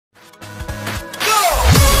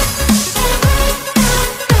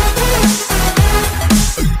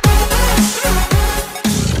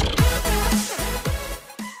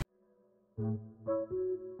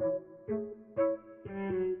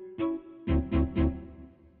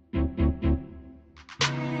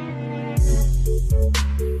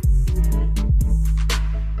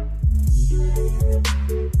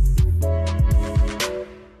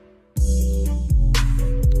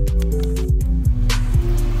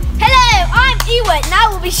Ewert. Now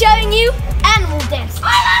we'll be showing you animal dance.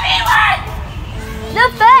 I love Ewert! The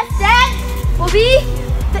first dance will be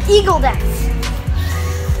the eagle dance.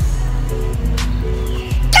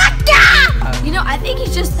 You know, I think he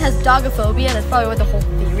just has dogophobia. That's probably what the whole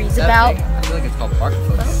theory is about. I feel like it's called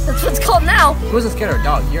barkophobia. Well, that's what it's called now. Who wasn't scared of a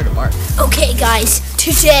dog? You're to bark. Okay, guys.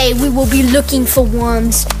 Today we will be looking for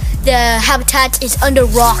worms. The habitat is under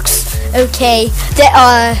rocks. Okay, there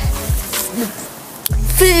are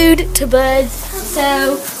food to birds.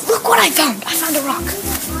 So look what I found. I found a rock.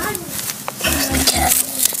 Be careful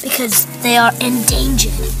because they are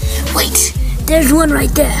endangered. Wait, there's one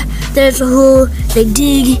right there. There's a hole they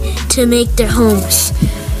dig to make their homes.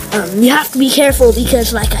 You have to be careful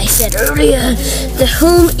because, like I said earlier, the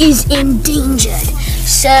home is endangered.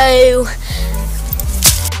 So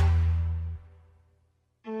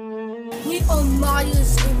we are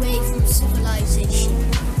miles away from civilization.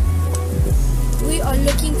 We are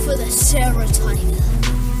looking for the Sarah tiger.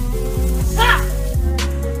 Ah!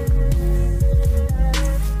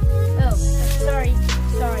 Oh, sorry.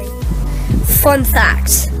 Fun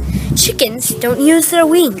fact. Chickens don't use their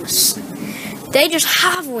wings. They just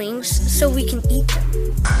have wings so we can eat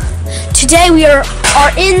them. Today we are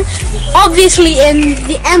obviously in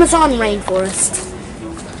the Amazon rainforest.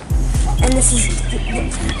 And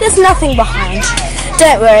there's nothing behind.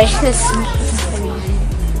 Don't worry.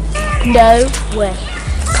 No way.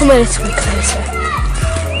 Come a little bit closer.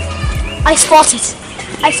 I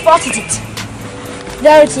spotted it.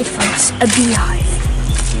 There it is, folks. A beehive.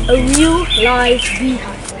 A real live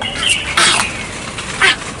beehive.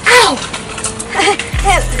 Ow!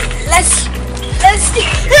 Let's see.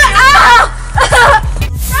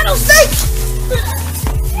 Rattlesnake!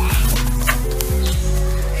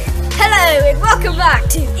 Hello and welcome back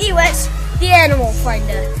to Ewert, the animal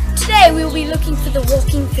finder. Today we will be looking for the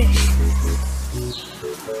walking fish.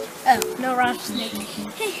 Oh, no rattlesnake.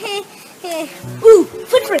 Ooh,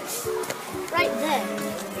 footprints! Right there.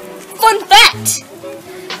 Fun fact!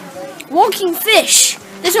 Walking fish.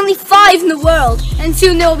 There's only 5 in the world, and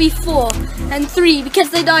soon there will be 4 and 3 because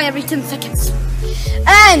they die every 10 seconds.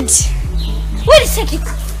 And wait a second.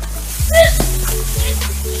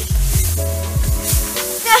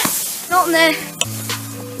 Not in there.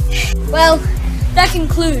 Well, that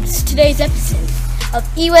concludes today's episode of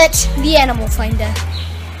Ewert, the Animal Finder.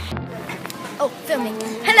 Oh, filming.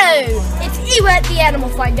 Hello, it's Ewert, the Animal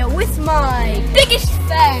Finder, with my biggest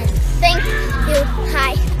fan. Thank you.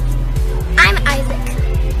 Hi. I'm Isaac.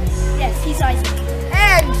 Yes, he's Isaac.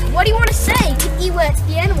 And what do you want to say to Ewert,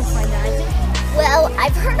 the Animal Finder, Isaac? Well,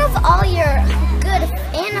 I've heard of all your good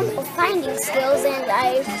animal finding skills, and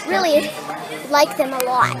I really like them a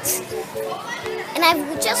lot. And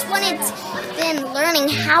I've just been learning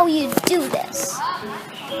how you do this.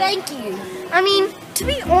 Thank you. I mean, to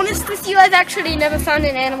be honest with you, I've actually never found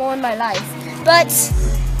an animal in my life. But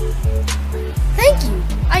thank you.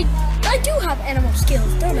 I do have animal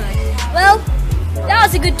skills, don't I? Well, that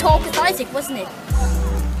was a good talk with Isaac, wasn't it?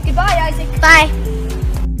 Goodbye, Isaac. Bye.